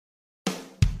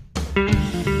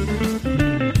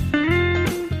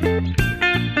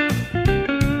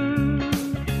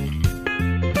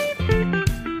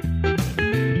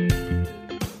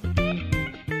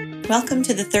Welcome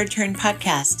to the Third Turn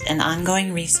Podcast, an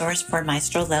ongoing resource for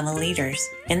Maestro level leaders.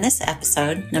 In this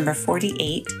episode, number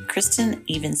 48, Kristen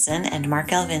Evenson and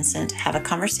Mark L. Vincent have a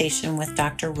conversation with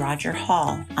Dr. Roger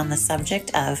Hall on the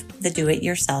subject of the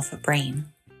do-it-yourself brain.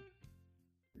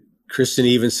 Kristen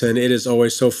Evenson, it is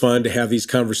always so fun to have these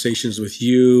conversations with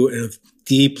you and with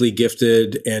deeply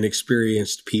gifted and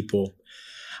experienced people.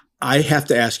 I have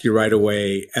to ask you right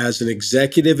away, as an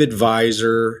executive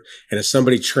advisor and as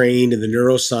somebody trained in the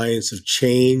neuroscience of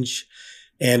change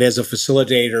and as a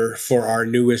facilitator for our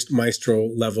newest Maestro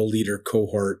level leader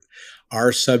cohort,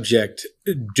 our subject,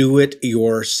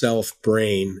 do-it-yourself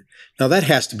brain. Now that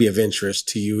has to be of interest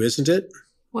to you, isn't it?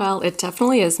 Well, it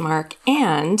definitely is, Mark.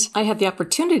 And I had the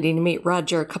opportunity to meet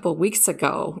Roger a couple of weeks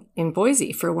ago in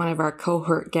Boise for one of our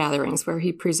cohort gatherings where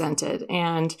he presented.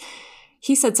 And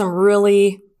he said some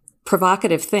really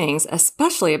provocative things,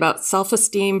 especially about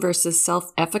self-esteem versus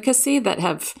self-efficacy that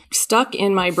have stuck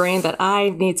in my brain that I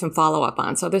need some follow-up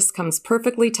on. So this comes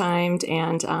perfectly timed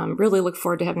and really look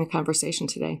forward to having a conversation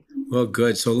today. Well,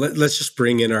 good. So let's just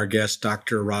bring in our guest,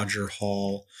 Dr. Roger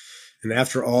Hall. And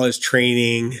after all his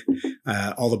training,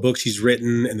 all the books he's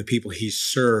written and the people he's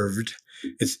served,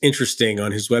 it's interesting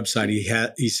on his website,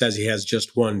 he says he has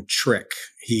just one trick.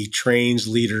 He trains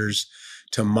leaders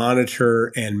to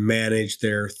monitor and manage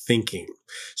their thinking.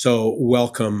 So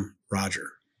welcome, Roger.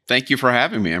 Thank you for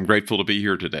having me. I'm grateful to be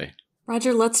here today.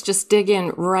 Roger, let's just dig in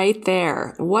right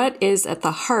there. What is at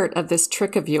the heart of this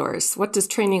trick of yours? What does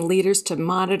training leaders to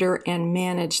monitor and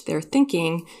manage their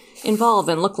thinking involve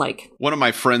and look like? One of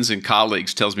my friends and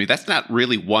colleagues tells me that's not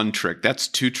really one trick, that's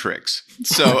two tricks.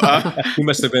 So he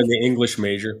must have been the English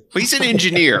major. Well, he's an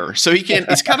engineer, so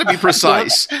he's got to be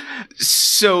precise.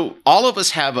 So all of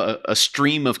us have a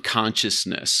stream of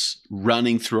consciousness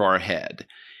running through our head.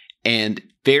 And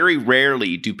very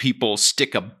rarely do people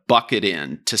stick a bucket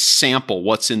in to sample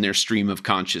what's in their stream of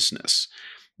consciousness.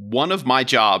 One of my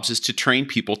jobs is to train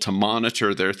people to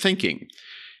monitor their thinking.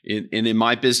 In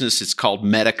my business, it's called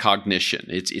metacognition.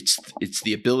 It's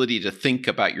the ability to think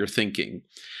about your thinking.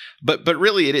 But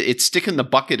really, it's sticking the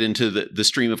bucket into the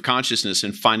stream of consciousness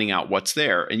and finding out what's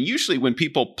there. And usually when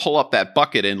people pull up that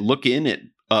bucket and look in it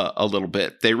a little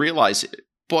bit, they realize,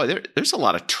 boy, there's a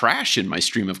lot of trash in my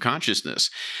stream of consciousness.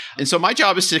 And so my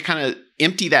job is to kind of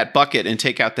empty that bucket and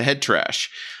take out the head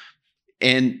trash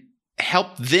and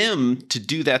help them to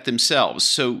do that themselves.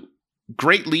 So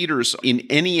great leaders in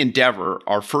any endeavor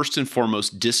are first and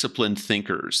foremost disciplined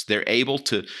thinkers. They're able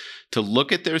to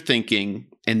look at their thinking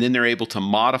and then they're able to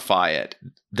modify it.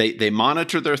 They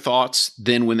monitor their thoughts.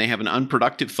 Then when they have an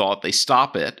unproductive thought, they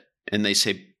stop it and they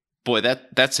say, boy,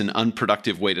 that's an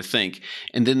unproductive way to think.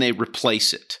 And then they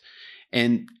replace it.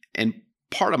 And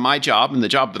part of my job and the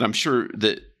job that I'm sure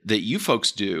that you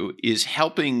folks do is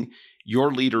helping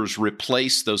your leaders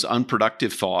replace those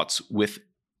unproductive thoughts with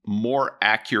more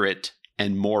accurate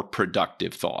and more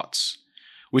productive thoughts,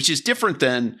 which is different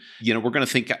than, we're going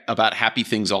to think about happy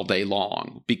things all day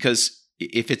long, because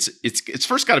if it's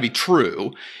first got to be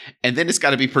true and then it's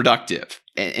got to be productive.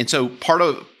 And so part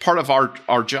of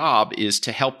our job is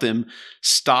to help them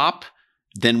stop,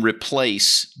 then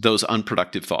replace those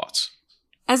unproductive thoughts.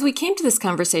 As we came to this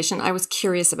conversation, I was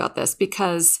curious about this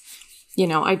because, there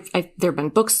have been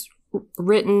books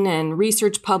written and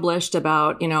research published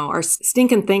about, our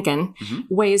stinking thinking,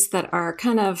 ways that are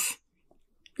kind of,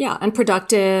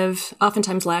 unproductive,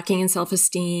 oftentimes lacking in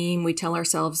self-esteem. We tell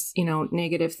ourselves,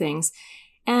 negative things.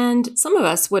 And some of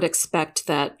us would expect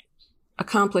that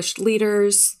accomplished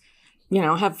leaders,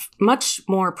 have much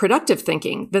more productive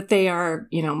thinking, that they are,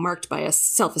 marked by a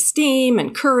self-esteem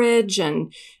and courage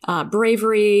and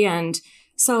bravery. And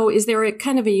so is there a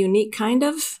kind of a unique kind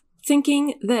of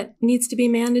thinking that needs to be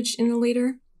managed in a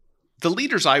leader? The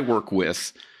leaders I work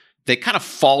with, they kind of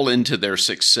fall into their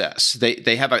success.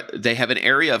 They have an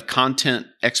area of content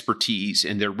expertise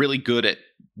and they're really good at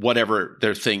whatever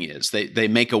their thing is. They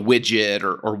make a widget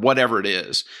or whatever it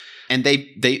is. And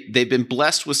they've been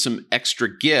blessed with some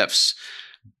extra gifts,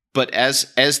 but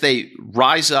as they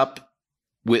rise up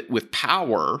with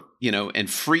power, and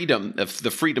freedom,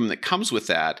 the freedom that comes with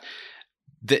that,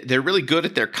 they're really good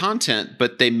at their content,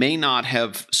 but they may not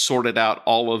have sorted out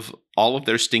all of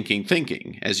their stinking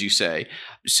thinking, as you say.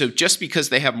 So just because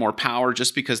they have more power,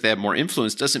 just because they have more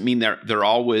influence, doesn't mean they're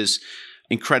always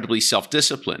incredibly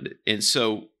self-disciplined. And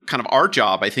so kind of our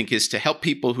job, I think, is to help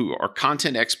people who are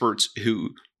content experts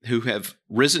who have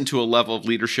risen to a level of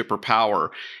leadership or power,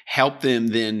 help them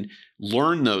then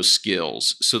learn those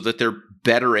skills so that they're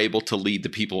better able to lead the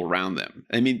people around them.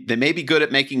 I mean, they may be good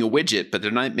at making a widget, but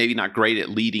they're maybe not great at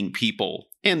leading people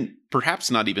and perhaps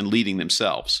not even leading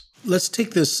themselves. Let's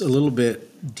take this a little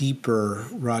bit deeper,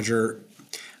 Roger.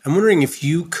 I'm wondering if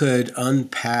you could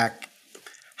unpack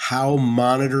how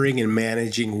monitoring and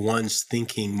managing one's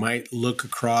thinking might look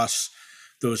across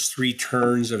those 3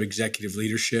 turns of executive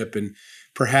leadership. And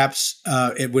perhaps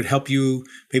it would help you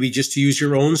maybe just to use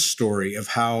your own story of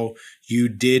how you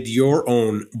did your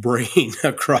own brain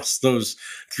across those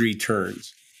 3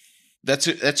 turns. That's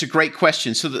a great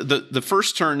question. So the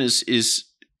first turn is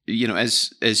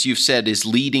as you've said, is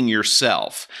leading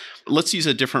yourself. Let's use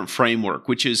a different framework,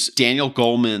 which is Daniel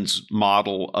Goleman's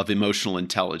model of emotional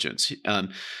intelligence.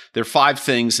 There are 5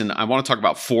 things, and I want to talk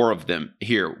about 4 of them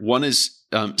here. One is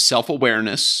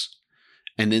self-awareness,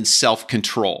 and then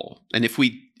self-control. And if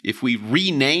we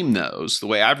rename those the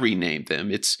way I've renamed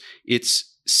them, it's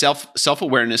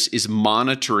self-awareness is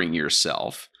monitoring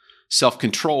yourself.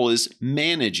 Self-control is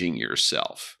managing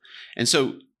yourself. And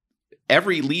so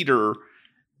every leader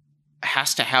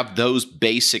has to have those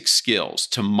basic skills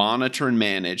to monitor and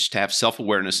manage, to have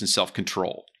self-awareness and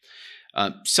self-control.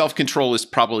 Self-control is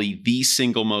probably the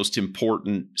single most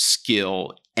important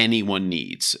skill anyone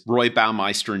needs. Roy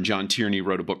Baumeister and John Tierney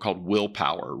wrote a book called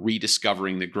Willpower,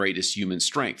 Rediscovering the Greatest Human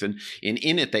Strength. And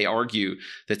in it, they argue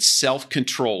that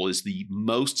self-control is the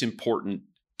most important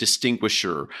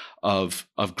distinguisher of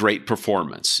great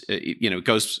performance. It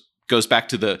goes back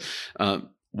to the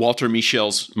Walter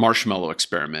Michel's marshmallow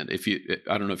experiment.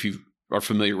 I don't know if you are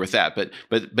familiar with that, but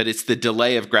it's the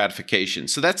delay of gratification.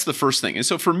 So that's the first thing. And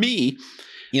so for me,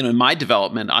 in my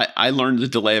development, I learned the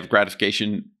delay of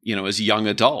gratification, as a young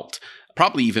adult,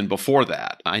 probably even before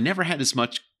that. I never had as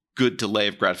much good delay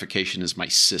of gratification as my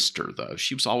sister, though.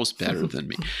 She was always better than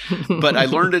me. But I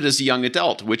learned it as a young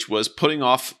adult, which was putting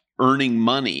off earning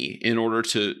money in order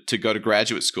to go to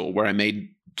graduate school, where I made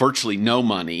virtually no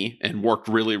money and worked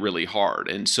really, really hard.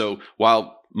 And so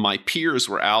while my peers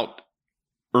were out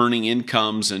earning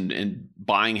incomes and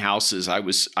buying houses, I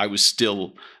was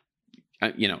still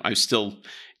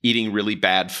eating really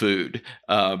bad food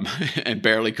and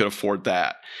barely could afford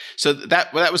that. So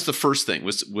that was the first thing,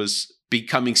 was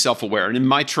becoming self-aware. And in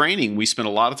my training, we spent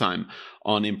a lot of time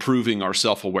on improving our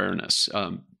self-awareness,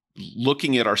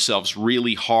 looking at ourselves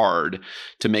really hard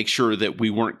to make sure that we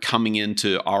weren't coming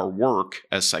into our work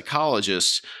as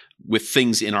psychologists with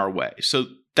things in our way. So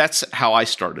that's how I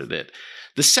started it.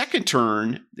 The second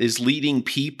turn is leading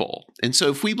people. And so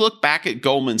if we look back at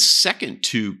Goleman's second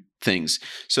 2 things,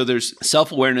 so there's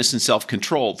self-awareness and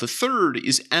self-control. The third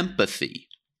is empathy.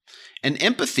 And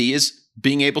empathy is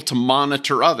being able to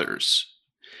monitor others.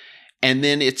 And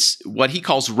then it's what he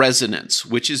calls resonance,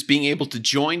 which is being able to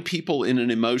join people in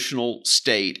an emotional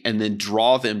state and then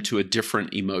draw them to a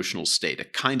different emotional state, a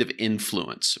kind of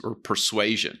influence or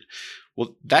persuasion.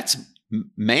 Well, that's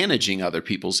managing other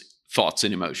people's thoughts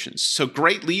and emotions. So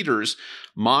great leaders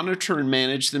monitor and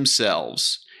manage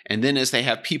themselves. And then as they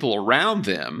have people around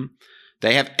them,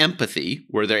 they have empathy,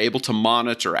 where they're able to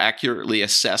monitor, accurately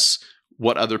assess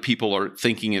what other people are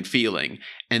thinking and feeling,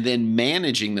 and then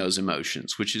managing those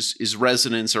emotions, which is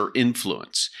resonance or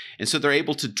influence. And so they're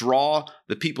able to draw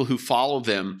the people who follow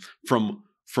them from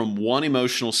one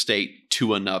emotional state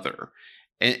to another.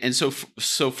 And so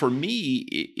for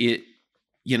me,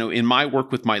 in my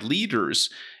work with my leaders,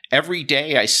 every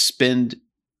day I spend,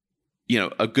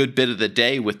 a good bit of the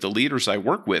day with the leaders I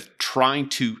work with, trying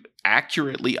to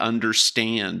accurately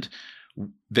understand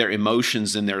their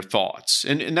emotions and their thoughts.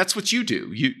 And that's what you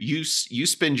do. You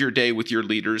spend your day with your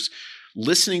leaders,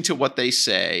 listening to what they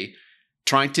say,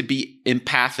 trying to be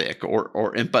empathic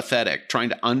or empathetic, trying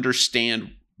to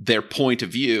understand their point of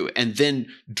view, and then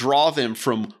draw them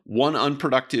from one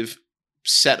unproductive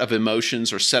set of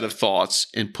emotions or set of thoughts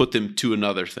and put them to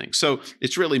another thing. So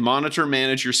it's really monitor,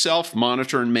 manage yourself,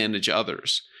 monitor and manage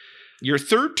others. Your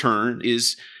third turn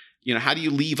is, how do you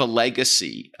leave a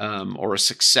legacy or a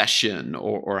succession,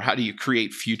 or how do you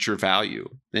create future value?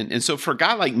 And so for a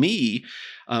guy like me,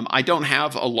 I don't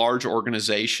have a large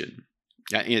organization.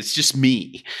 It's just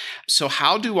me. So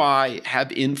how do I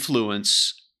have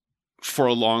influence for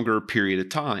a longer period of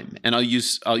time? And I'll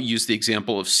use the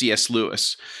example of C.S.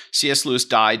 Lewis. C.S. Lewis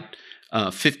died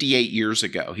 58 years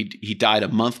ago. He died a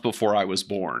month before I was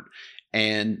born.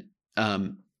 And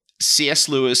C.S.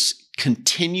 Lewis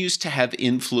continues to have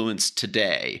influence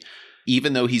today,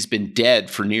 even though he's been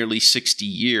dead for nearly 60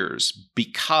 years,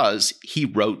 because he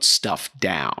wrote stuff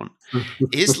down.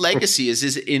 His legacy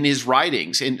is in his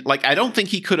writings. And I don't think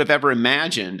he could have ever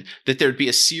imagined that there'd be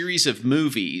a series of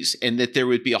movies and that there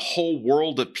would be a whole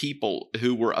world of people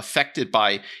who were affected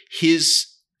by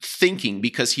his thinking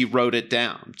because he wrote it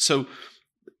down. So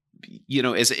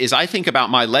as I think about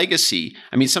my legacy,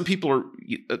 I mean, some people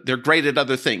they're great at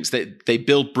other things. They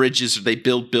build bridges, or they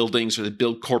build buildings, or they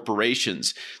build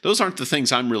corporations. Those aren't the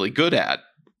things I'm really good at,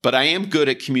 but I am good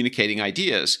at communicating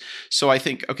ideas. So I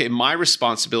think, okay, my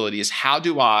responsibility is, how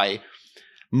do I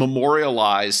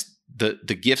memorialize the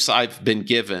gifts I've been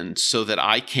given so that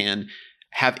I can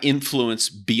have influence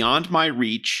beyond my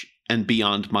reach and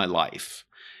beyond my life?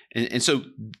 And so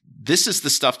this is the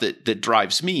stuff that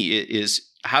drives me, is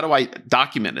how do I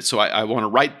document it? So I want to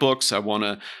write books. I want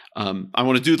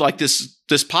to do like this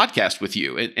podcast with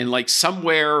you, and like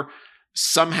somehow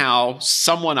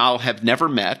someone I'll have never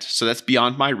met. So that's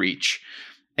beyond my reach.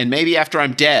 And maybe after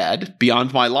I'm dead,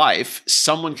 beyond my life,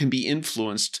 someone can be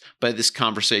influenced by this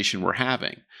conversation we're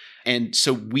having. And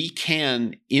so we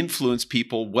can influence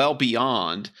people well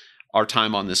beyond our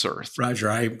time on this earth. Roger,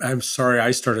 I'm sorry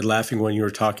I started laughing when you were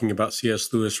talking about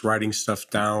C.S. Lewis writing stuff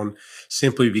down,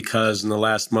 simply because in the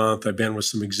last month I've been with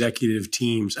some executive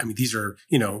teams. I mean, these are,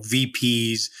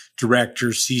 VPs,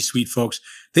 directors, C-suite folks.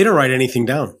 They don't write anything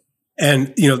down.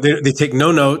 And, they take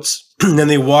no notes, and then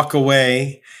they walk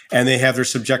away and they have their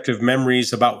subjective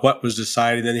memories about what was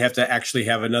decided. And then they have to actually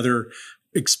have another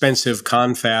expensive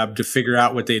confab to figure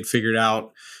out what they'd figured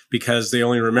out, because they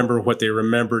only remember what they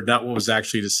remembered, not what was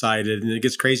actually decided. And it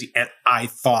gets crazy. And I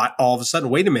thought all of a sudden,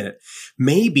 wait a minute,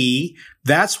 maybe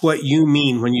that's what you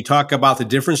mean when you talk about the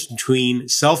difference between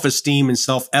self-esteem and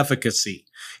self-efficacy.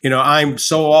 I'm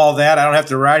so all that, I don't have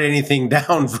to write anything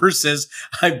down, versus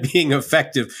I'm being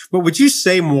effective. But would you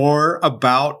say more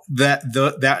about that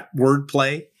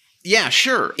wordplay? Yeah,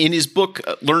 sure. In his book,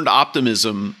 Learned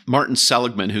Optimism, Martin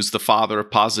Seligman, who's the father of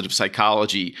positive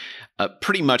psychology,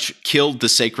 pretty much killed the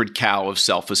sacred cow of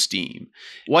self-esteem.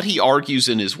 What he argues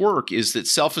in his work is that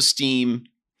self-esteem,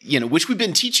 which we've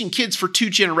been teaching kids for 2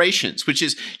 generations, which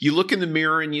is, you look in the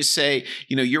mirror and you say,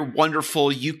 you're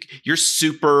wonderful, you're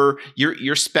super,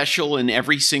 you're special in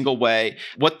every single way.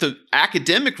 What the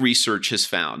academic research has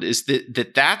found is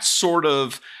that sort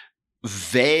of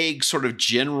vague, sort of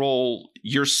general,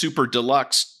 you're super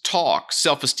deluxe talk,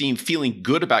 self-esteem, feeling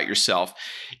good about yourself,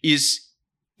 is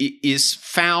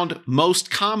found most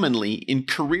commonly in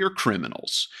career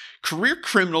criminals. Career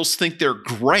criminals think they're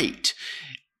great.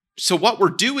 So what we're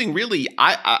doing really,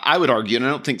 I would argue, and I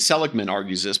don't think Seligman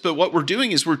argues this, but what we're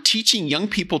doing is we're teaching young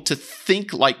people to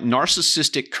think like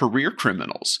narcissistic career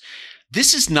criminals.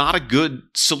 This is not a good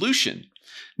solution.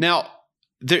 Now,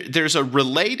 there's a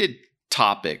related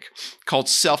topic called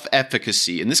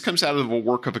self-efficacy. And this comes out of a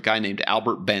work of a guy named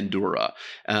Albert Bandura.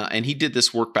 And he did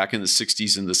this work back in the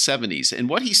 60s and the 70s. And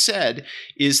what he said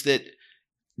is that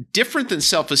different than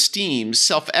self-esteem,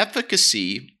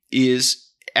 self-efficacy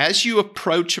is, as you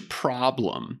approach a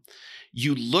problem,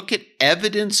 you look at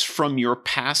evidence from your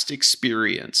past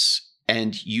experience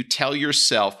and you tell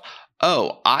yourself,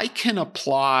 oh, I can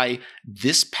apply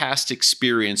this past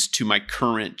experience to my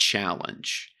current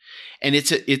challenge. And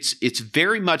it's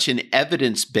very much an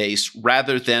evidence base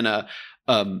rather than a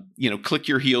click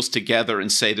your heels together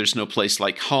and say there's no place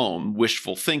like home,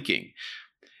 wishful thinking.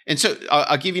 And so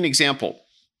I'll give you an example.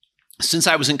 Since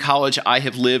I was in college, I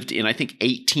have lived in, I think,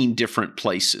 18 different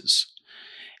places.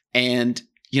 And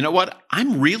you know what?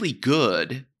 I'm really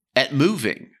good at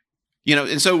moving.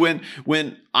 And so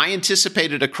when I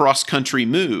anticipated a cross-country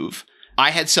move,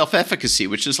 I had self-efficacy,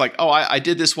 which is like, oh, I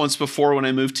did this once before when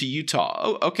I moved to Utah.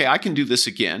 Oh, okay, I can do this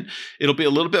again. It'll be a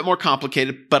little bit more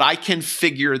complicated, but I can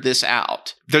figure this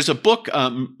out. There's a book,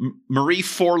 Marie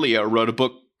Forleo wrote a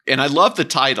book, and I love the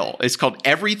title. It's called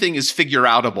Everything is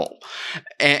Figure-Outable.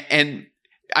 And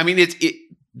I mean,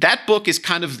 that book is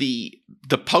kind of the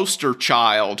poster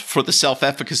child for the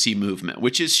self-efficacy movement,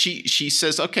 which is she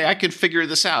says, okay, I can figure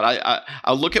this out.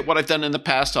 I'll look at what I've done in the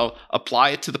past. I'll apply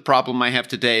it to the problem I have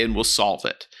today, and we'll solve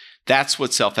it. That's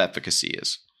what self-efficacy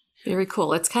is. Very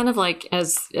cool. It's kind of like,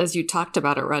 as you talked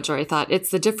about it, Roger, I thought it's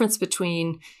the difference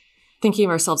between thinking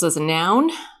of ourselves as a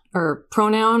noun or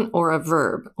pronoun or a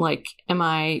verb. Like,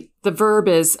 the verb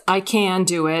is, I can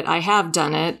do it. I have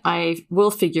done it. I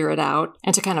will figure it out.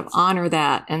 And to kind of honor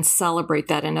that and celebrate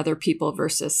that in other people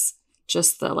versus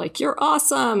just the like, you're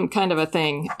awesome kind of a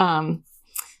thing,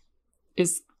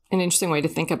 is an interesting way to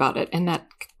think about it. And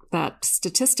that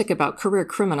statistic about career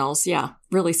criminals,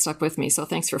 really stuck with me. So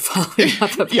thanks for following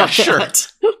up about yeah, sure. that.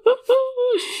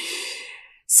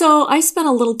 So I spent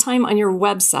a little time on your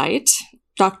website,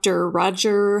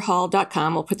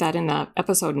 drrogerhall.com. We'll put that in the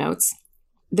episode notes.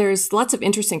 There's lots of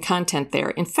interesting content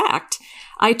there. In fact,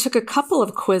 I took a couple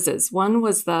of quizzes. One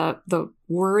was the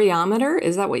worryometer.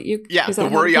 Is that what you? Yeah, the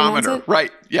worryometer.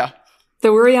 Right. Yeah. The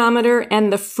worryometer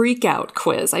and the freak out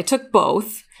quiz. I took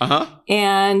both.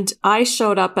 And I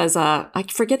showed up as I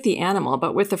forget the animal,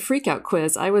 but with the freak out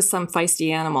quiz, I was some feisty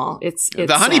animal. It's the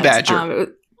honey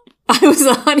badger. I was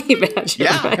a honey badger,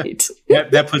 right?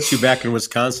 That puts you back in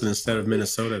Wisconsin instead of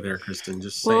Minnesota there, Kristen.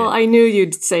 Just saying. Well, I knew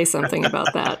you'd say something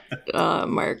about that,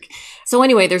 Mark. So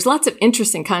anyway, there's lots of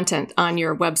interesting content on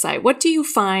your website. What do you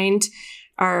find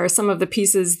are some of the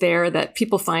pieces there that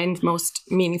people find most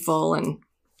meaningful and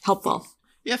helpful?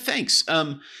 Yeah, thanks.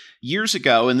 Years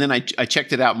ago, and then I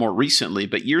checked it out more recently,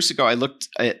 but years ago I looked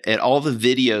at all the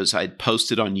videos I'd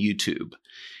posted on YouTube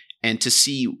and to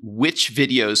see which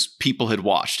videos people had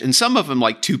watched. And some of them,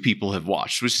 like 2 people have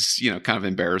watched, which is, kind of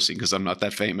embarrassing because I'm not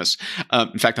that famous.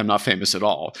 In fact, I'm not famous at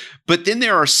all. But then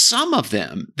there are some of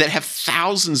them that have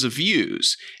thousands of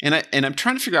views. And I'm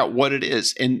trying to figure out what it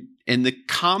is. And the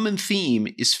common theme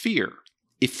is fear.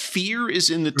 If fear is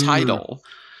in the title,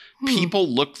 people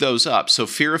look those up. So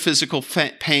fear of physical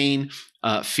pain,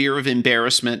 fear of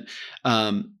embarrassment,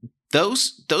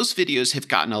 those videos have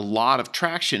gotten a lot of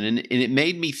traction. And it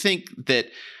made me think that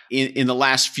in the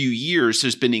last few years,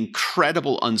 there's been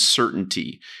incredible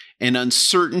uncertainty. And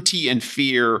uncertainty and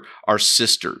fear are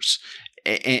sisters.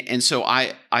 And so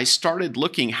I started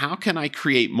looking, how can I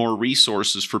create more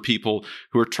resources for people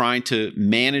who are trying to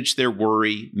manage their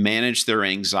worry, manage their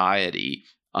anxiety,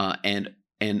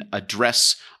 and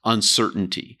address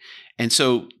uncertainty. And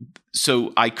so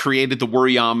I created the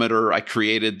Worryometer, I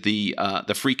created the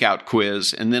Freak Out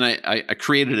quiz, and then I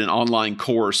created an online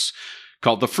course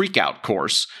called the Freak Out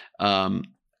course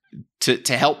to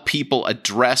help people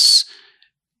address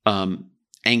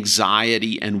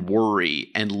anxiety and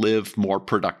worry and live more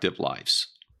productive lives.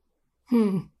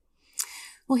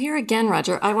 Well, here again,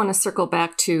 Roger, I want to circle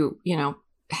back to,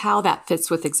 how that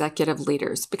fits with executive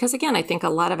leaders. Because again, I think a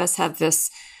lot of us have this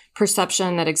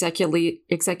perception that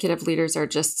executive leaders are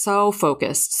just so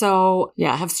focused,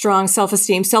 have strong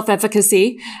self-esteem,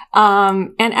 self-efficacy,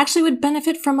 and actually would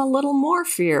benefit from a little more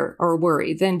fear or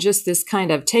worry than just this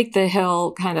kind of take the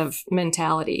hill kind of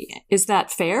mentality. Is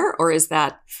that fair, or is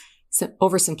that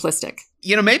oversimplistic?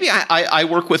 Maybe I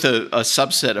work with a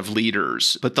subset of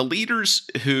leaders, but the leaders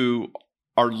who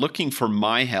are looking for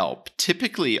my help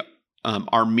typically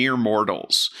are mere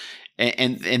mortals.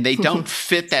 And they don't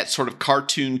fit that sort of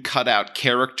cartoon cutout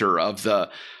character of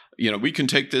the, we can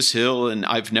take this hill and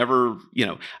I've never,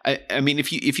 I mean,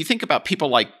 if you think about people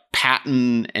like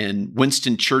Patton and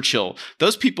Winston Churchill,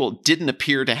 those people didn't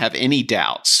appear to have any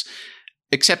doubts.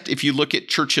 Except if you look at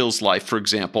Churchill's life, for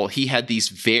example, he had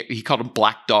these he called them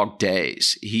black dog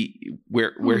days.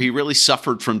 Where he really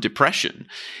suffered from depression,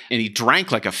 and he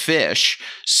drank like a fish.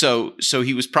 So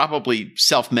he was probably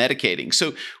self-medicating.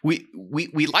 So we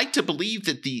like to believe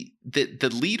that the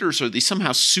leaders are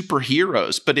somehow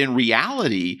superheroes, but in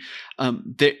reality,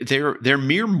 they're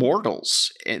mere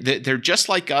mortals. They're just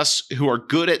like us, who are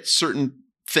good at certain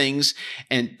things,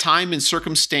 and time and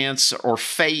circumstance or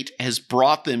fate has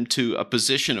brought them to a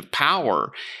position of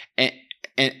power,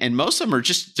 and most of them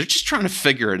they're just trying to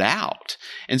figure it out,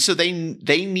 and so they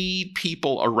need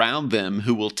people around them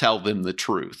who will tell them the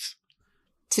truth.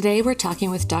 Today we're talking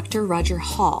with Dr. Roger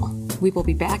Hall. We will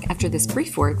be back after this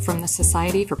brief word from the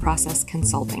Society for Process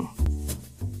Consulting.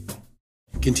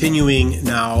 Continuing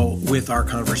now with our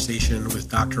conversation with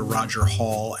Dr. Roger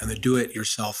Hall and the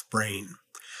Do-It-Yourself Brain.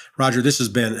 Roger, this has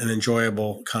been an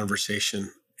enjoyable conversation,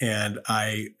 and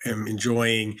I am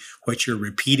enjoying what you're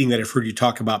repeating that I've heard you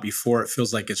talk about before. It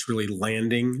feels like it's really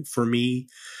landing for me.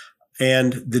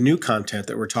 And the new content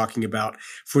that we're talking about.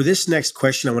 For this next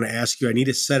question I want to ask you, I need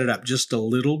to set it up just a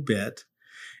little bit.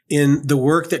 In the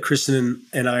work that Kristen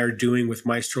and I are doing with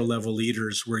Maestro level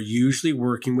leaders, we're usually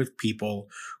working with people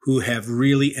who have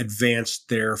really advanced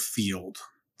their field.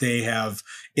 They have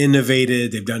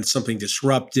innovated, they've done something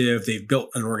disruptive, they've built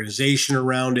an organization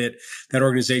around it. That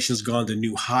organization has gone to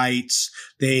new heights.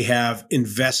 They have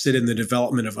invested in the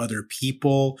development of other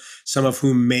people, some of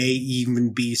whom may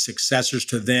even be successors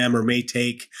to them or may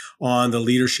take on the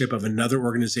leadership of another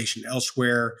organization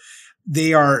elsewhere.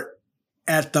 They are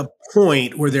at the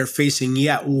point where they're facing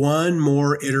yet one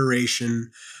more iteration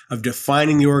of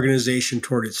defining the organization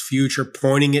toward its future,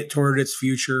 pointing it toward its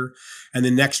future, and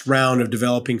the next round of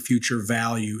developing future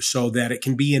value so that it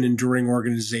can be an enduring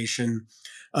organization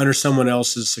under someone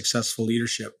else's successful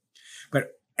leadership.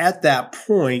 But at that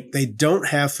point, they don't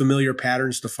have familiar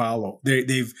patterns to follow.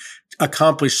 They've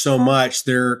accomplished so much.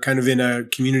 They're kind of in a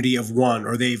community of one,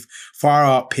 or they've far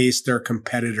outpaced their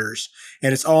competitors.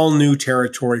 And it's all new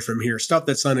territory from here, stuff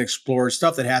that's unexplored,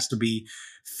 stuff that has to be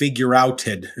figure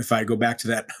outed, if I go back to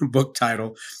that book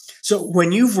title. So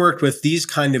when you've worked with these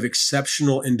kind of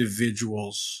exceptional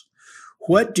individuals,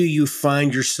 What do you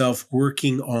find yourself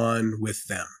working on with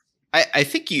them? I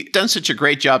think you've done such a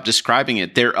great job describing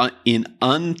it. They're in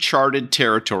uncharted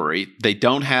territory. They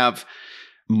don't have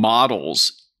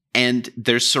models, and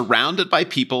they're surrounded by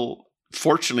people,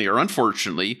 fortunately or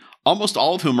unfortunately, almost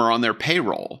all of whom are on their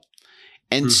payroll.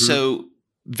 And so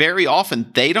very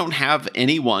often they don't have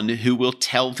anyone who will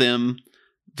tell them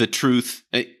the truth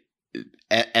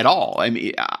at all. I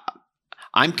mean,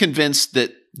 I'm convinced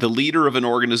that the leader of an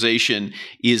organization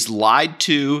is lied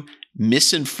to,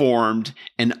 misinformed,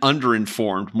 and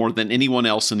underinformed more than anyone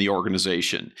else in the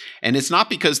organization. And it's not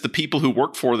because the people who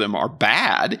work for them are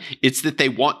bad. It's that they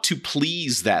want to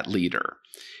please that leader.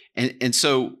 And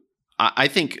so I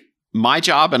think my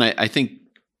job, and I think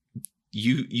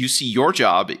you see your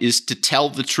job, is to tell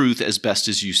the truth as best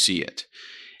as you see it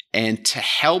and to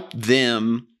help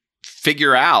them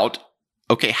figure out,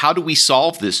 okay, how do we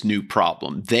solve this new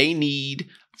problem? They need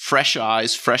fresh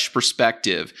eyes, fresh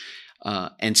perspective,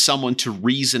 and someone to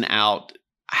reason out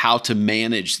how to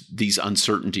manage these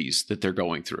uncertainties that they're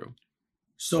going through.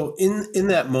 So in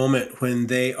that moment when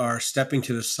they are stepping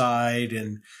to the side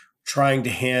and trying to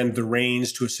hand the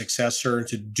reins to a successor and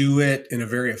to do it in a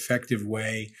very effective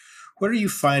way, what are you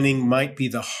finding might be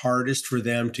the hardest for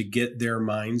them to get their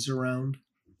minds around?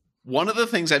 One of the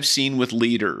things I've seen with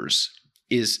leaders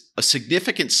is a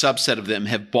significant subset of them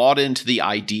have bought into the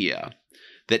idea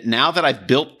that now that I've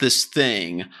built this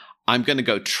thing, I'm going to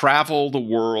go travel the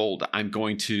world. I'm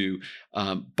going to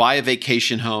buy a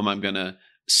vacation home. I'm going to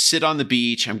sit on the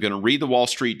beach. I'm going to read the Wall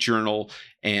Street Journal,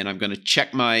 and I'm going to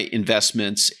check my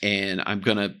investments, and I'm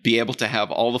going to be able to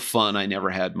have all the fun I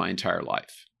never had my entire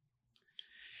life.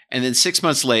 And then 6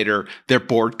 months later, they're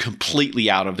bored completely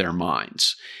out of their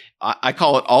minds. I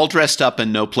call it all dressed up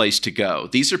and no place to go.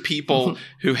 These are people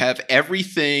who have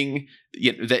everything.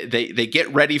 They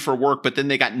get ready for work, but then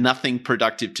they got nothing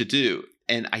productive to do.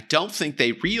 And I don't think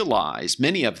they realize,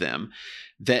 many of them,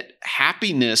 that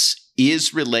happiness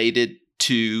is related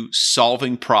to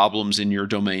solving problems in your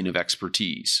domain of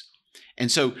expertise.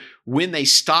 And so when they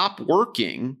stop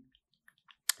working,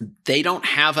 they don't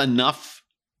have enough.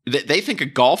 They think a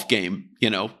golf game,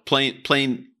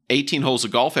 playing 18 holes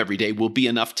of golf every day will be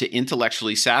enough to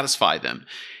intellectually satisfy them.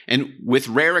 And with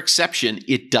rare exception,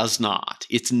 it does not.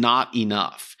 It's not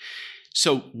enough.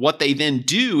 So what they then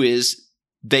do is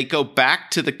they go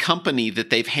back to the company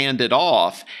that they've handed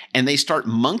off and they start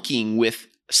monkeying with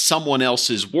someone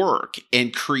else's work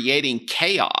and creating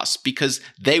chaos because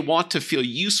they want to feel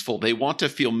useful. They want to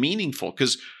feel meaningful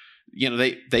because,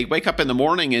 they wake up in the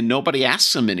morning and nobody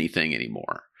asks them anything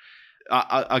anymore.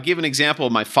 I'll give an example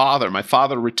of my father. My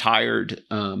father retired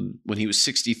when he was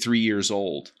 63 years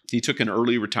old. He took an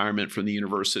early retirement from the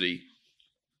university.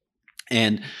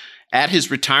 And at his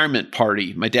retirement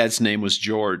party, my dad's name was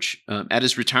George. At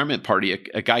his retirement party,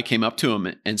 a guy came up to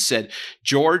him and said,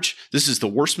 "George, this is the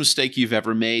worst mistake you've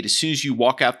ever made. As soon as you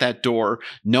walk out that door,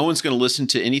 no one's going to listen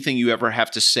to anything you ever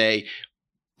have to say.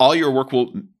 All your work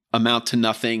will amount to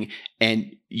nothing,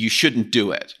 and you shouldn't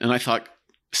do it." And I thought,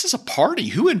 this is a party.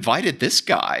 Who invited this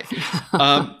guy?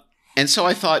 And so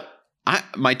I thought,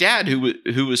 my dad,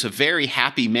 who was a very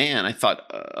happy man, I thought,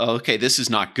 okay, this is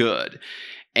not good.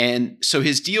 And so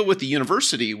his deal with the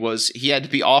university was he had to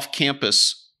be off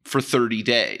campus for 30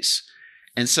 days.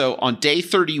 And so on day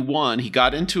 31, he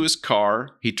got into his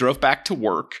car, he drove back to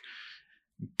work,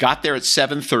 got there at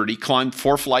 7:30, climbed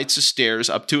 4 flights of stairs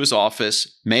up to his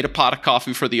office, made a pot of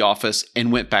coffee for the office,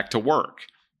 and went back to work.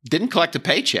 Didn't collect a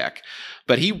paycheck,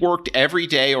 but he worked every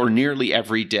day or nearly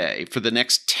every day for the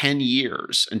next 10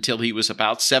 years until he was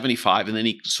about 75, and then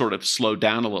he sort of slowed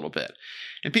down a little bit.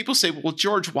 And people say, "Well,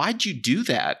 George, why'd you do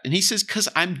that?" And he says, "Because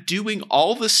I'm doing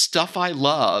all the stuff I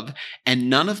love and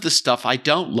none of the stuff I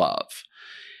don't love."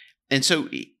 And so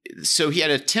he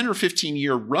had a 10 or 15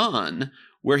 year run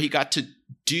where he got to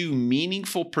do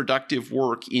meaningful, productive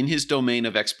work in his domain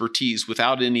of expertise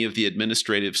without any of the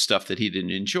administrative stuff that he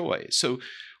didn't enjoy. So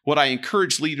what I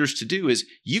encourage leaders to do is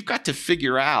you've got to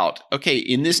figure out, okay,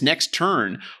 in this next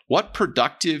turn, what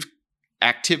productive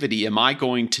activity am I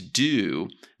going to do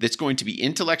that's going to be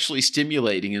intellectually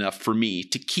stimulating enough for me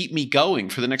to keep me going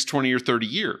for the next 20 or 30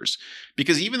 years?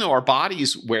 Because even though our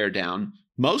bodies wear down,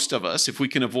 most of us, if we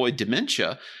can avoid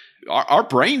dementia, our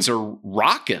brains are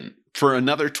rocking for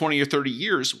another 20 or 30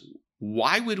 years.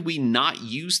 Why would we not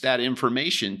use that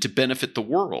information to benefit the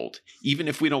world, even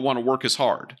if we don't want to work as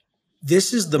hard?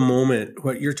 This is the moment,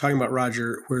 what you're talking about,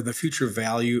 Roger, where the future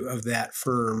value of that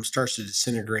firm starts to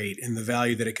disintegrate and the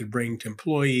value that it could bring to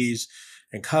employees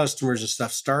and customers and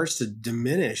stuff starts to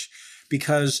diminish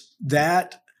because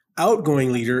that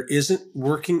outgoing leader isn't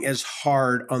working as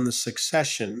hard on the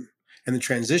succession and the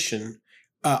transition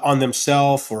on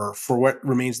themselves or for what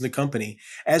remains in the company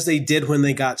as they did when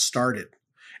they got started.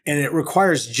 And it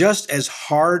requires just as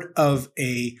hard of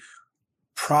a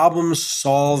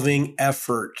problem-solving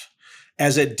effort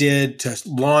as it did to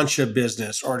launch a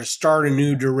business or to start a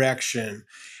new direction.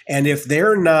 And if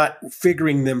they're not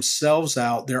figuring themselves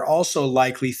out, they're also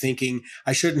likely thinking,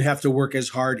 I shouldn't have to work as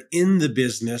hard in the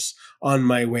business on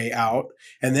my way out.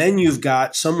 And then you've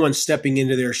got someone stepping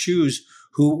into their shoes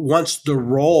who wants the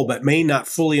role but may not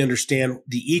fully understand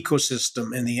the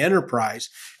ecosystem and the enterprise.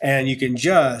 And you can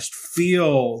just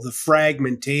feel the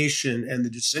fragmentation and the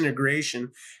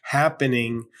disintegration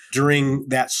happening during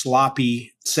that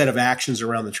sloppy set of actions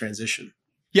around the transition.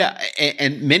 Yeah,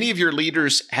 and many of your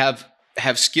leaders have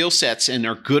skill sets and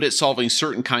are good at solving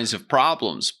certain kinds of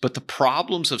problems, but the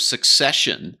problems of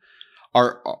succession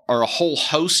are a whole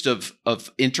host of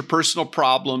interpersonal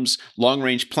problems,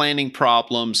 long-range planning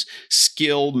problems,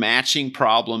 skill matching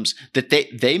problems that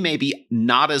they may be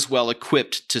not as well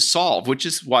equipped to solve, which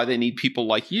is why they need people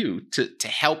like you to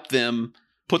help them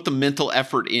put the mental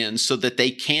effort in so that they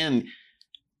can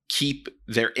keep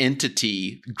their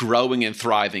entity growing and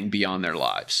thriving beyond their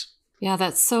lives. Yeah,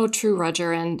 that's so true,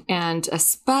 Roger. And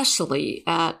especially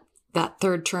at that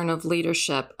third turn of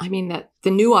leadership, I mean, that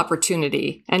the new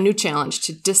opportunity and new challenge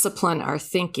to discipline our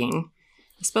thinking,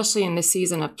 especially in this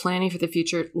season of planning for the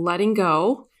future, letting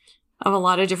go of a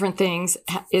lot of different things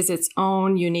is its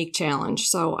own unique challenge.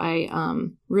 So I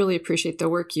really appreciate the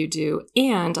work you do.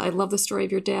 And I love the story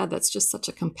of your dad. That's just such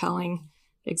a compelling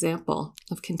example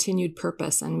of continued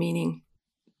purpose and meaning.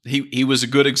 He was a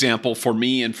good example for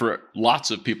me and for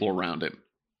lots of people around him.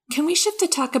 Can we shift to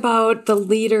talk about the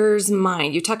leader's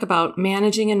mind? You talk about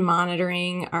managing and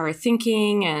monitoring our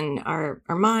thinking and our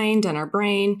mind and our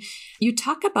brain. You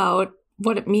talk about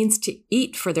what it means to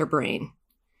eat for their brain.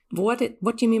 What do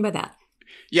you mean by that?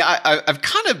 Yeah, I've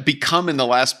kind of become in the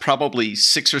last probably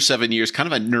 6 or 7 years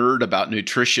kind of a nerd about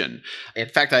nutrition. In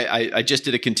fact, I just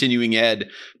did a continuing ed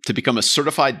to become a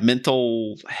certified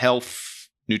mental health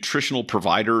nutritional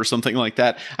provider or something like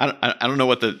that. I don't know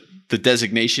what the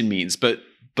designation means, but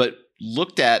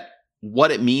looked at what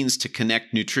it means to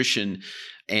connect nutrition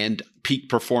and peak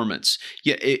performance.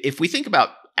 Yeah, if we think about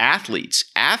athletes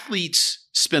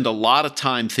spend a lot of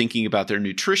time thinking about their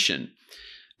nutrition.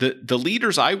 The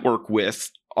leaders I work with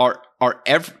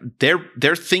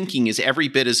their thinking is every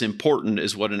bit as important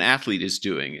as what an athlete is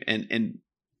doing. And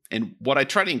what I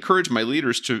try to encourage my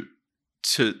leaders to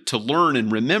learn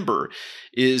and remember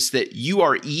is that you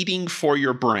are eating for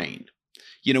your brain.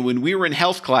 You know, when we were in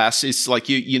health class, it's like,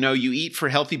 you eat for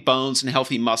healthy bones and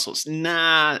healthy muscles.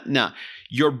 Nah.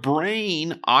 Your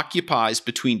brain occupies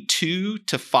between 2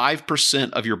 to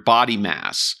 5% of your body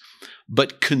mass,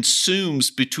 but consumes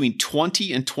between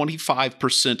 20 and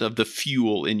 25% of the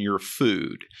fuel in your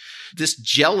food. This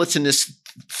gelatinous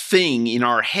thing in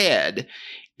our head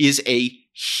is a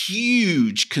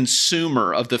huge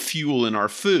consumer of the fuel in our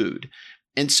food.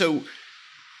 And so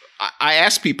I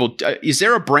ask people, is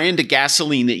there a brand of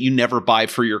gasoline that you never buy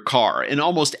for your car? And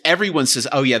almost everyone says,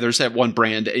 oh yeah, there's that one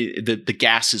brand. The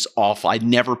gas is awful. I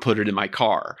never put it in my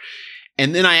car.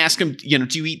 And then I ask them,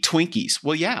 do you eat Twinkies?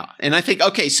 Well, yeah. And I think,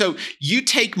 okay, so you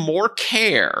take more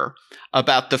care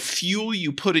about the fuel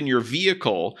you put in your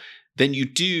vehicle than you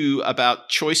do about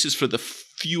choices for the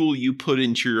fuel you put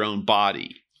into your own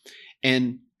body.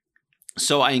 And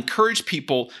so I encourage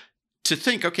people to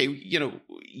think, okay,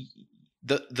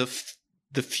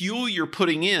 the fuel you're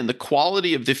putting in, the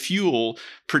quality of the fuel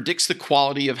predicts the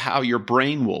quality of how your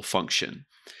brain will function.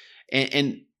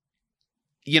 And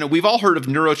we've all heard of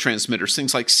neurotransmitters,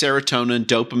 things like serotonin,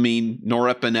 dopamine,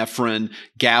 norepinephrine,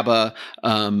 GABA,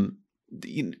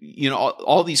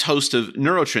 all these hosts of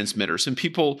neurotransmitters. And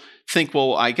people think,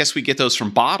 well, I guess we get those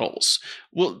from bottles.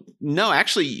 Well, no,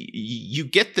 actually, you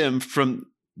get them from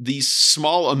these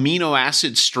small amino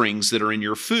acid strings that are in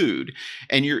your food,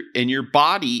 and your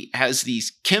body has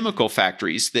these chemical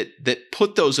factories that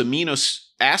put those amino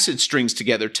acid strings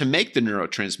together to make the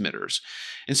neurotransmitters.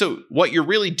 And so what you're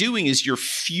really doing is you're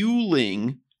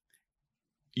fueling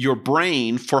your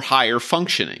brain for higher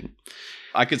functioning.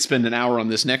 I could spend an hour on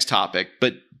this next topic,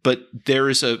 but there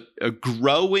is a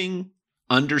growing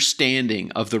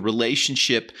understanding of the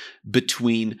relationship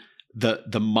between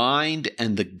the mind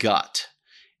and the gut.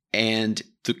 And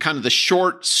the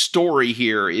short story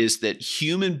here is that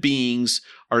human beings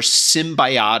are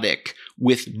symbiotic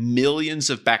with millions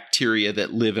of bacteria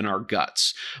that live in our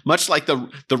guts. Much like the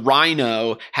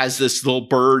rhino has this little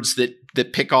birds that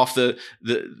that pick off the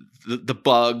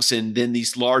bugs, and then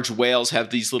these large whales have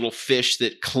these little fish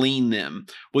that clean them.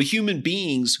 Well, human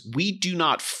beings, we do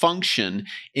not function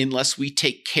unless we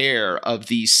take care of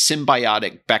these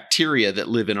symbiotic bacteria that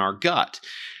live in our gut.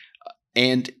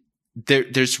 And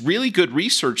there's really good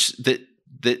research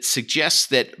that suggests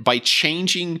that by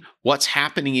changing what's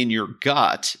happening in your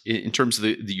gut, in terms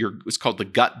of what's called the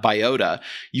gut biota,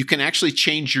 you can actually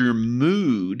change your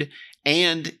mood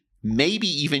and maybe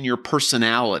even your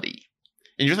personality.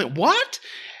 And you're like, what?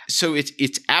 So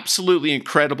it's absolutely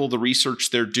incredible, the research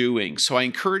they're doing. So I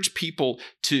encourage people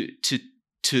to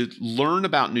learn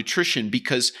about nutrition,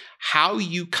 because how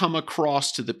you come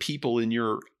across to the people in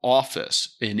your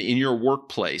office and in your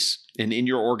workplace and in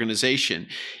your organization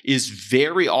is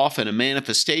very often a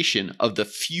manifestation of the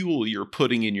fuel you're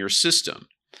putting in your system.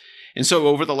 And so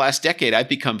over the last decade, I've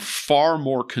become far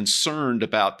more concerned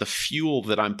about the fuel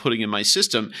that I'm putting in my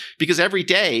system, because every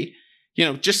day,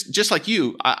 just like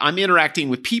you, I'm interacting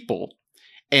with people,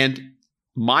 and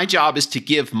my job is to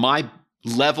give my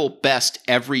level best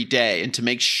every day and to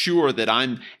make sure that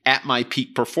I'm at my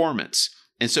peak performance.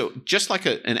 And so just like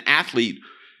an athlete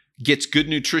gets good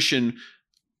nutrition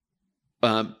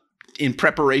in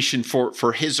preparation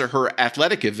for his or her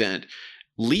athletic event,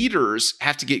 leaders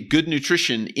have to get good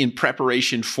nutrition in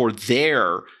preparation for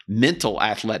their mental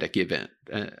athletic event.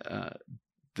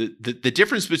 The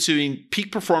difference between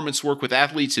peak performance work with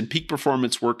athletes and peak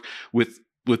performance work with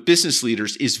business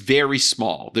leaders is very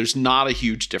small. There's not a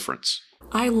huge difference.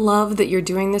 I love that you're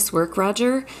doing this work,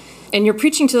 Roger, and you're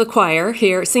preaching to the choir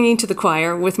here, singing to the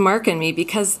choir with Mark and me,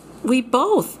 because we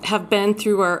both have been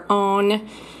through our own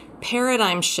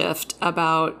paradigm shift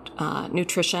about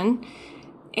nutrition.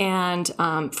 And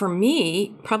for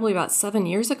me, probably about 7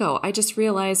 years ago, I just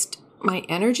realized my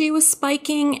energy was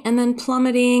spiking and then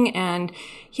plummeting, and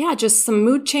just some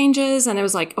mood changes. And I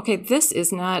was like, okay, this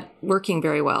is not working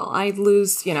very well. I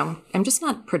lose, I'm just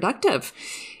not productive.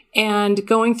 And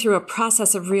going through a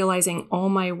process of realizing, oh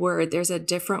my word, there's a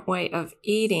different way of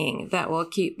eating that will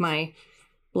keep my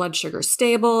blood sugar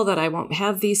stable, that I won't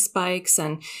have these spikes.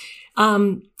 And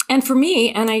for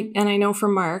me, and I know for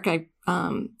Mark,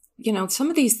 some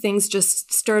of these things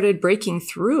just started breaking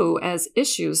through as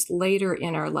issues later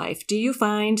in our life. Do you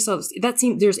find,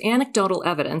 there's anecdotal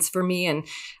evidence for me and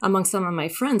among some of my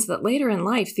friends that later in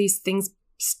life, these things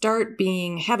start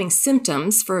having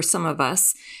symptoms for some of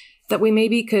us that we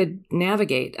maybe could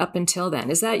navigate up until then.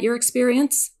 Is that your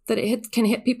experience, that it can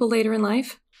hit people later in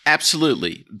life?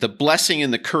 Absolutely. The blessing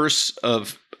and the curse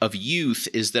of youth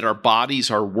is that our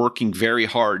bodies are working very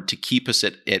hard to keep us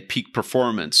at peak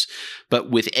performance. But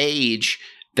with age,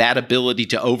 that ability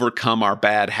to overcome our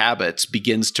bad habits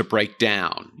begins to break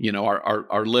down.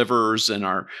 Our livers and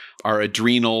our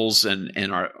adrenals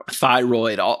and our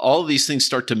thyroid, all of these things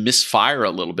start to misfire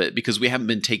a little bit because we haven't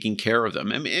been taking care of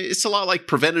them. I mean, it's a lot like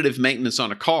preventative maintenance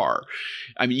on a car.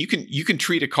 I mean, you can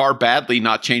treat a car badly,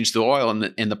 not change the oil,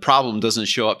 and the problem doesn't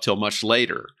show up till much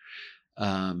later.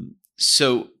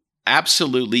 So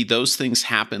absolutely, those things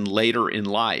happen later in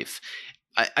life.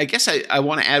 I guess I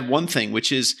want to add one thing,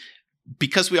 which is,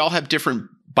 because we all have different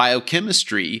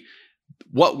biochemistry,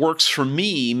 what works for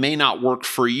me may not work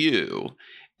for you,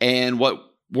 and what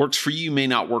works for you may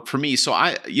not work for me. So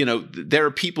there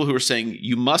are people who are saying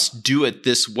you must do it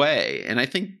this way. And I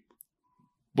think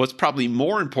what's probably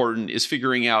more important is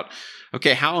figuring out,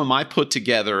 okay, how am I put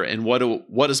together, and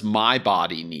what does my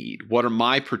body need? What are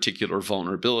my particular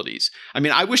vulnerabilities? I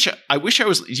mean, I wish I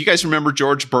was, do you guys remember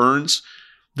George Burns?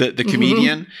 The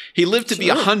comedian? Mm-hmm. He lived to be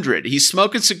 100. He's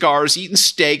smoking cigars, eating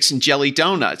steaks and jelly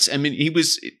donuts. I mean, he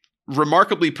was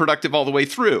remarkably productive all the way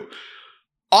through.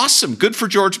 Awesome. Good for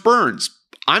George Burns.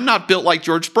 I'm not built like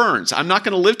George Burns. I'm not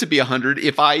going to live to be 100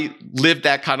 if I lived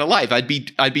that kind of life. I'd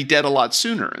be dead a lot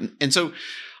sooner. And so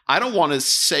I don't want to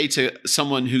say to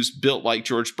someone who's built like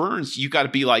George Burns, you got to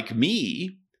be like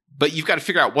me, but you've got to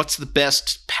figure out what's the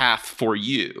best path for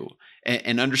you.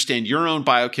 And understand your own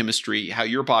biochemistry, how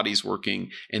your body's working,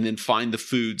 and then find the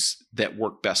foods that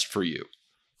work best for you.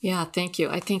 Yeah, thank you.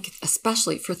 I think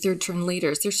especially for third-term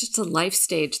leaders, there's just a life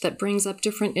stage that brings up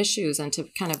different issues, and to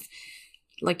kind of,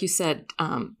 like you said,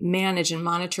 manage and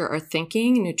monitor our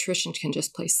thinking, nutrition can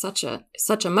just play such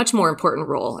a much more important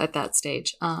role at that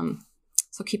stage.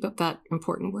 So keep up that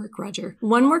important work, Roger.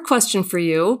 One more question for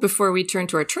you before we turn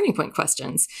to our turning point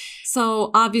questions.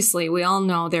 So obviously, we all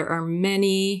know there are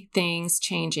many things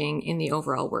changing in the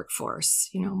overall workforce.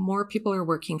 More people are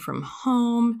working from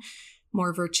home,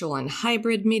 more virtual and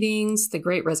hybrid meetings, the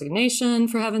Great Resignation,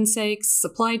 for heaven's sakes,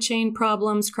 supply chain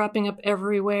problems cropping up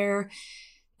everywhere,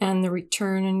 and the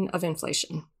return of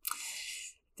inflation.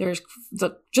 There's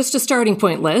just a starting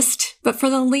point list. But for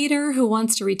the leader who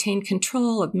wants to retain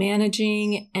control of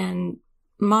managing and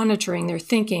monitoring their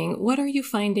thinking, what are you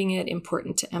finding it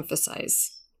important to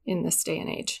emphasize in this day and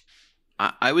age?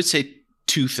 I would say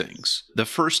two things. The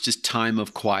first is time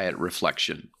of quiet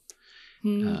reflection.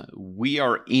 We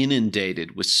are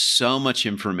inundated with so much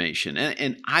information,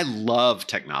 and I love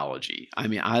technology. I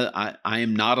mean, I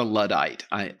am not a Luddite.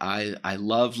 I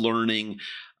love learning.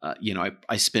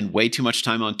 I spend way too much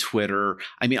time on Twitter.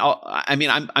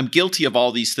 I'm guilty of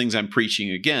all these things I'm preaching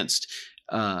against.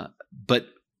 But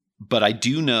I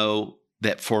do know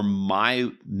that for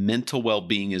my mental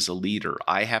well-being as a leader,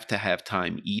 I have to have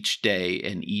time each day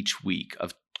and each week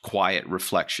of quiet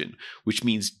reflection, which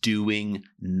means doing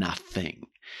nothing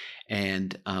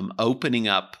and opening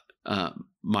up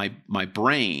my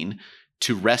brain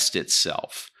to rest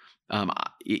itself.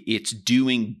 It's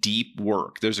doing deep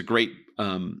work. There's a great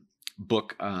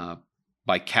book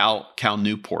by Cal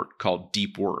Newport called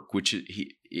Deep Work, which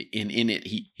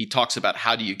he talks about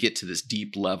how do you get to this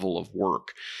deep level of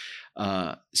work.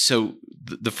 So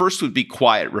the first would be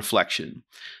quiet reflection.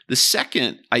 The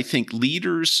second, I think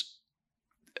leaders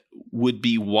would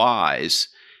be wise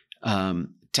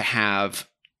to have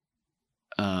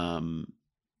a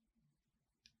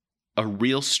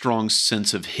real strong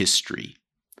sense of history.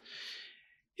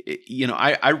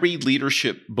 I read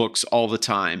leadership books all the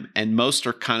time, and most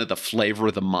are kind of the flavor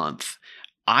of the month.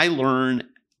 I learn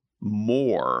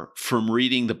more from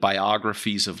reading the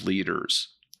biographies of leaders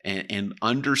and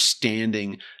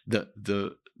understanding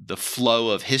the flow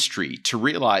of history to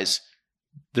realize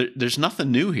that there's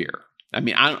nothing new here. I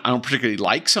mean, I don't particularly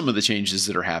like some of the changes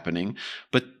that are happening,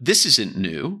 but this isn't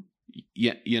new.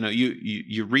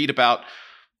 You read about,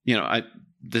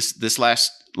 this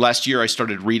last year I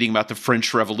started reading about the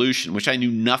French Revolution, which I knew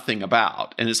nothing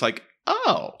about, and it's like,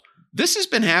 oh, this has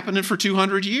been happening for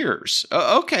 200 years.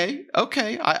 Okay,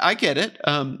 I get it.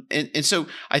 And so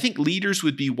I think leaders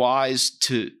would be wise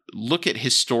to look at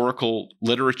historical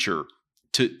literature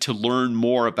to learn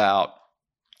more about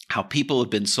how people have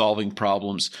been solving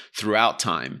problems throughout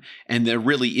time, and there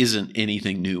really isn't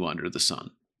anything new under the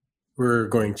sun. We're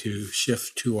going to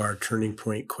shift to our turning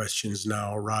point questions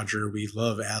now. Roger, we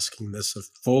love asking this of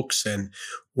folks, and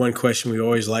one question we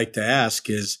always like to ask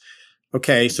is,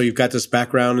 okay, so you've got this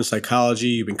background in psychology,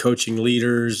 you've been coaching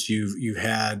leaders, you've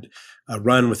had a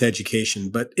run with education,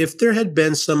 but if there had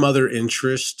been some other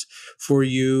interest for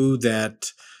you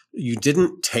that you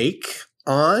didn't take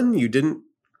on, you didn't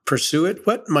pursue it,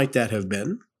 what might that have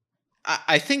been?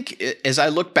 I think as I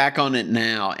look back on it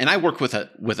now, and I work with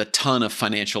a ton of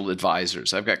financial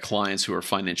advisors. I've got clients who are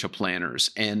financial planners,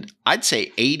 and I'd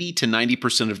say 80 to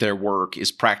 90% of their work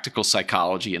is practical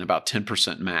psychology and about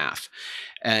 10% math.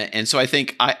 And so I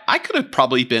think I could have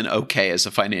probably been okay as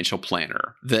a financial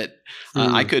planner, that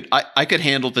I could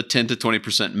handle the 10 to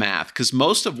 20% math, because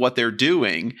most of what they're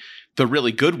doing, the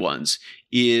really good ones,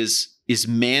 is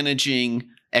managing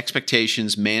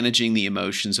expectations, managing the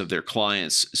emotions of their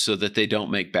clients so that they don't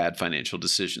make bad financial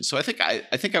decisions. So I think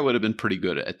I would have been pretty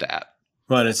good at that.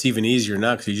 Well, and it's even easier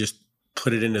now because you just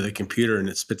put it into the computer and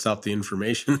it spits out the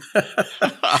information.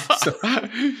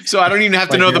 So I don't even have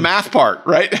to know the math part,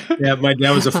 right? Yeah, my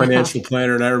dad was a financial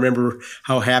planner, and I remember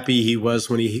how happy he was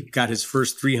when he got his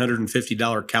first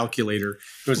 $350 calculator.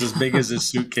 It was as big as his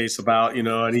suitcase about,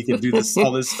 and he could do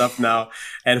all this stuff now.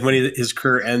 And when his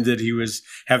career ended, he was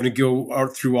having to go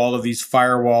out through all of these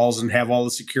firewalls and have all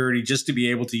the security just to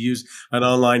be able to use an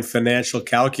online financial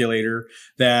calculator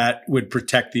that would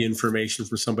protect the information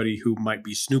from somebody who might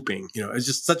be snooping. It's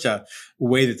just such a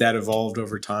way that evolved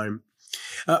over time.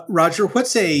 Roger,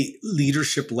 what's a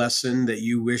leadership lesson that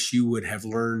you wish you would have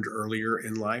learned earlier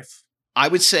in life? I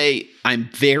would say I'm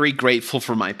very grateful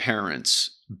for my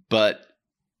parents, but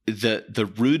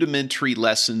the rudimentary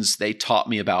lessons they taught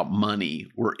me about money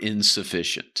were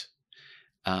insufficient.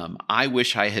 I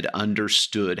wish I had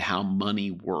understood how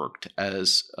money worked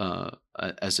as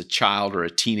a child or a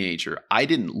teenager. I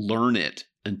didn't learn it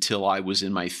until I was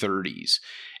in my 30s.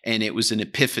 And it was an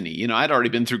epiphany. I'd already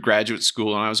been through graduate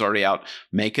school and I was already out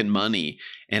making money.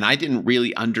 And I didn't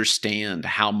really understand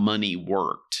how money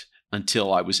worked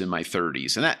until I was in my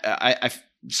 30s. And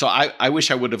I wish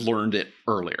I would have learned it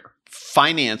earlier.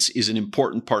 Finance is an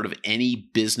important part of any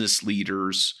business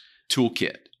leader's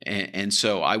toolkit. And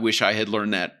so I wish I had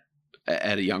learned that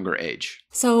at a younger age.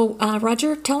 So,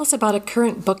 Roger, tell us about a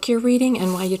current book you're reading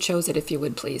and why you chose it, if you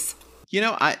would, please.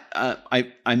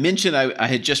 I mentioned I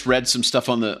had just read some stuff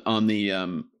on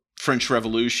the French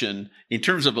Revolution. In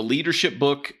terms of a leadership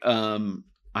book, I'm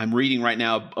reading right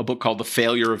now a book called The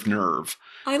Failure of Nerve.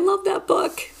 I love that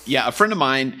book. Yeah, a friend of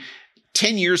mine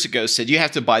 10 years ago said, you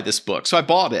have to buy this book. So I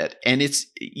bought it. And it's,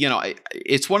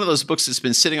 it's one of those books that's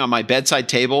been sitting on my bedside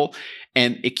table,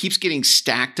 and it keeps getting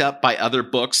stacked up by other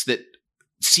books that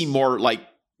seem more like,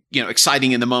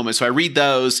 exciting in the moment. So I read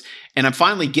those, and I'm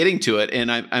finally getting to it.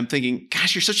 And I'm thinking,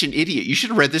 gosh, you're such an idiot. You should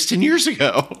have read this 10 years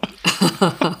ago.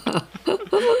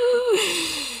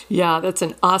 Yeah, that's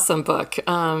an awesome book,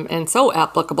 and so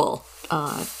applicable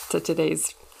to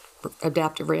today's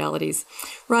adaptive realities.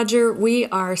 Roger, we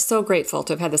are so grateful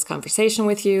to have had this conversation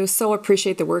with you. So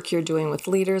appreciate the work you're doing with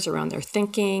leaders around their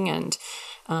thinking and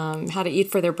how to eat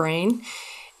for their brain.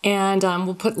 And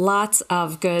we'll put lots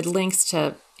of good links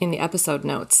in the episode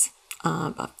notes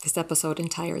of this episode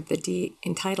entitled The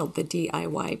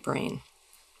DIY Brain.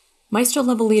 Maestro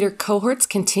Level Leader cohorts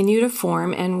continue to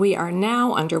form, and we are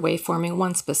now underway forming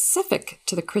one specific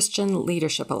to the Christian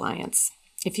Leadership Alliance.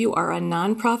 If you are a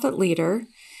nonprofit leader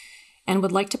and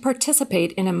would like to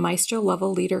participate in a Maestro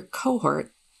Level Leader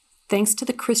cohort, thanks to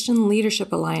the Christian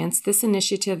Leadership Alliance, this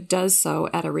initiative does so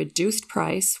at a reduced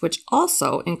price, which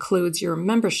also includes your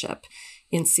membership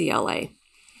in CLA.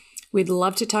 We'd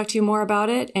love to talk to you more about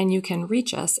it, and you can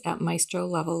reach us at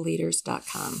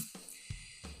maestrolevelleaders.com.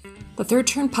 The Third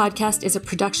Turn podcast is a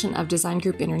production of Design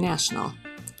Group International.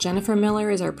 Jennifer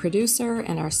Miller is our producer,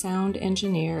 and our sound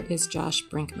engineer is Josh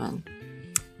Brinkman.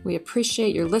 We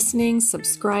appreciate your listening,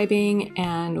 subscribing,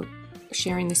 and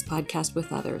sharing this podcast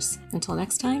with others. Until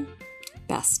next time,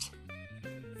 best.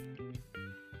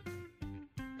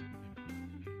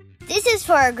 This is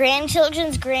for our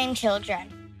grandchildren's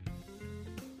grandchildren.